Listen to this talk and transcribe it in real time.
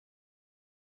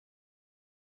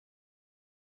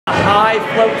A high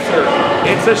float serve,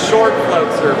 it's a short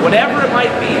float serve, whatever it might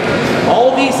be.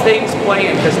 All these things play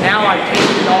in because now I've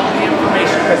taken in all the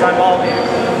information because I'm all in.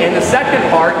 And the second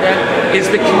part then is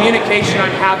the communication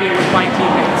I'm having with my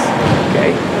teammates.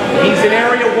 Okay, he's in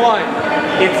area 1.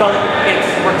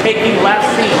 We're taking left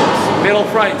seams, middle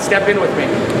front. Step in with me.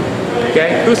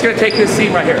 Okay, who's going to take this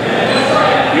seam right here?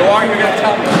 You are. You're going to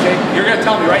tell me. Okay, you're going to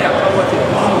tell me right now. Tell me what to do.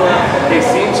 Okay,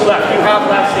 seam to left. You have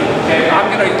left seam. Okay,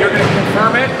 you're going to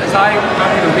confirm it as I'm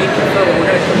going to reconfirm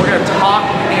it. We're going to talk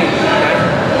in. Okay,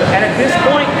 and at this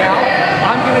point now,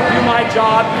 I'm going to do my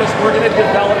job because we're going to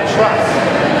develop trust.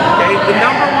 Okay, the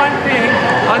number one thing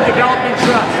on developing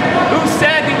trust. Who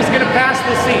said he was going to pass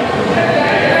the seam?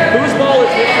 Whose ball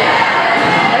is this?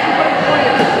 Everybody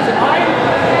pointed this. Is it mine?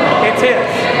 It's his.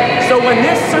 So when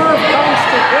this serve comes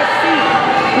to this seam,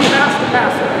 who has to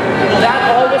pass it? Will that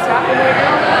always happen right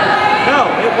now? No,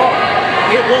 it won't.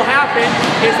 It will happen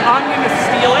is I'm going to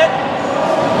steal it,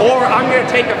 or I'm going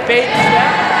to take a fake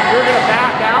step, you're going to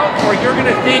back out, or you're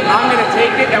going to think I'm going to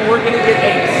take it and we're going to get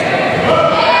aced.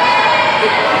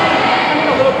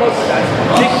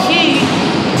 The key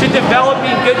to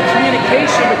developing good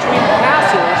communication between the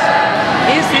passers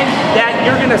isn't that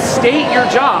you're going to state your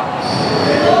job,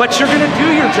 but you're going to do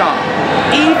your job,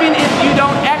 even if you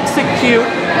don't execute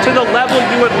to the level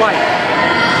you would like.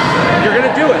 You're going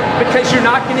to do it because you're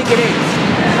not going to get aced.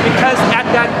 Because at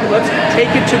that, let's take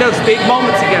it to those big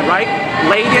moments again, right?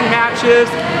 Late in matches,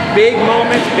 big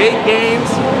moments, big games.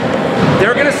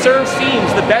 They're going to serve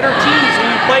seams. The better teams when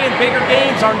you play in bigger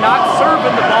games are not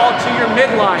serving the ball to your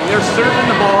midline. They're serving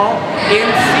the ball in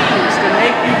seams to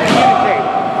make you communicate.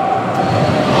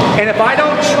 And if I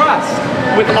don't trust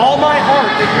with all my heart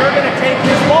that you're going to take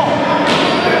this ball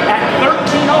at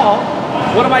 13 all,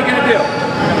 what am I going to do?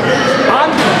 I'm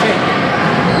going to take it.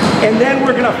 And then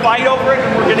we're going to fight over it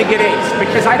and we're going to get aced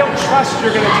because I don't trust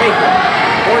you're going to take it.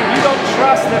 Or you don't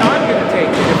trust that I'm going to take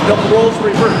it if the roles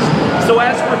reverse. So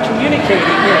as we're communicating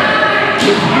here,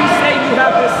 if you say you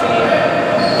have this seam,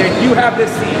 then you have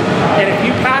this seam. And if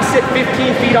you pass it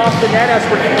 15 feet off the net as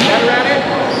we're getting better at it,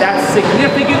 that's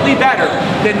significantly better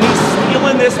than me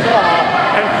stealing this ball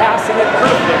and passing it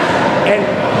perfect and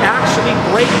actually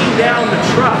breaking down the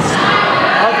trust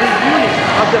of the unit,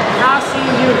 of the passing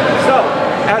unit. So,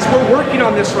 as we're working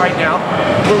on this right now,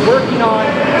 we're working on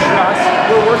trust,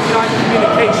 we're working on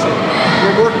communication,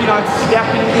 we're working on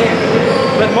stepping in.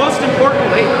 But most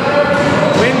importantly,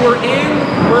 when we're in,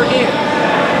 we're in.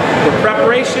 The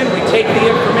preparation, we take the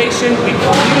information, we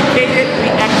communicate it, we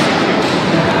execute.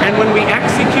 And when we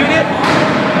execute it,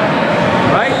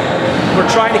 right, we're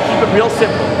trying to keep it real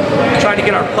simple. We're trying to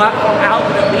get our platform out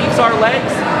when it leaves our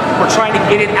legs. We're trying to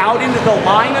get it out into the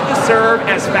line of the serve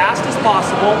as fast as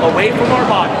possible, away from our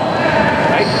body,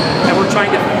 right? And we're trying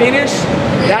to finish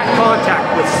that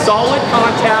contact with solid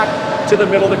contact to the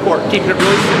middle of the court. Keeping it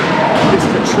really simple. This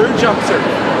is a true jump serve.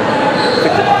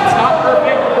 It's not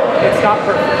perfect. It's not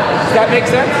perfect. Does that make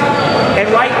sense? And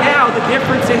right now, the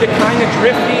difference into kind of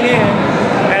drifting in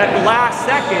at the last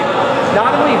second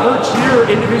not only hurts your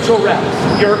individual reps,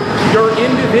 your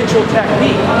individual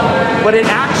technique, but it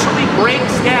actually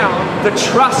breaks down the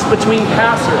trust between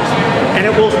passers. And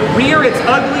it will rear its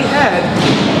ugly head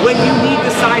when you need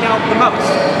to side out the most.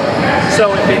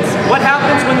 So if it's, what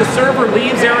happens when the server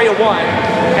leaves area 1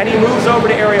 and he moves over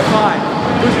to area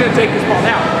 5? Who's going to take this ball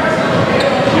now?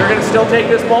 You're going to still take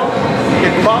this ball?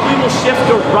 It probably will shift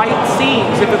to right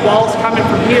seams if the ball's coming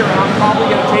from here, and I'm probably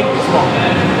going to take this ball.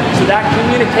 So that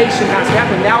communication has to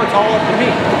happen. Now it's all up to me.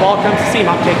 If the ball comes to seam,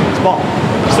 I'm taking this ball.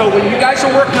 So when you guys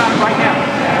are working on it right now,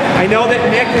 I know that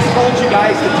Nick has told you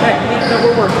guys the technique that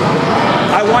we're working on.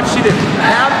 I want you to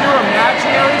have your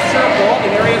imaginary circle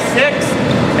in area 6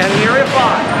 and in area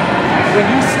 5. When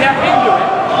you step into it,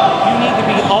 you need to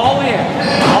be all in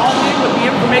with the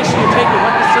information you're taking,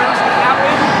 what the serves can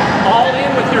happen, all in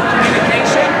with your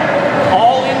communication,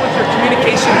 all in with your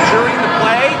communication during the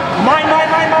play. Mine,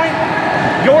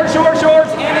 yours,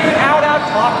 in and out,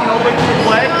 talking all the way through the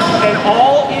play, and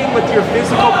all in with your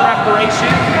physical preparation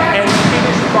and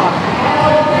finish the product.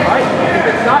 Alright?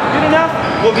 If it's not good enough,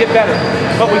 we'll get better.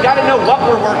 But we got to know what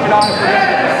we're working on if we're going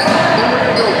to get better. Then we're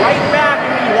going to go right back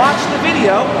and when you watch the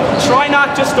video, try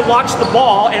not just to watch the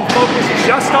ball and focus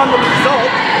just on the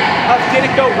result of did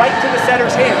it go right to the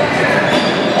setter's hand.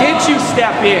 Did you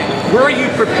step in? Were you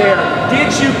prepared? Did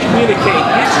you communicate?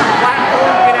 Did your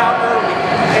platform get out early?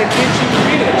 And did you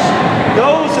finish?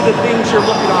 Those are the things you're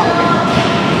looking on.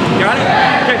 Got it?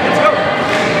 Okay, let's go.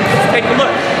 Let's take a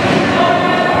look.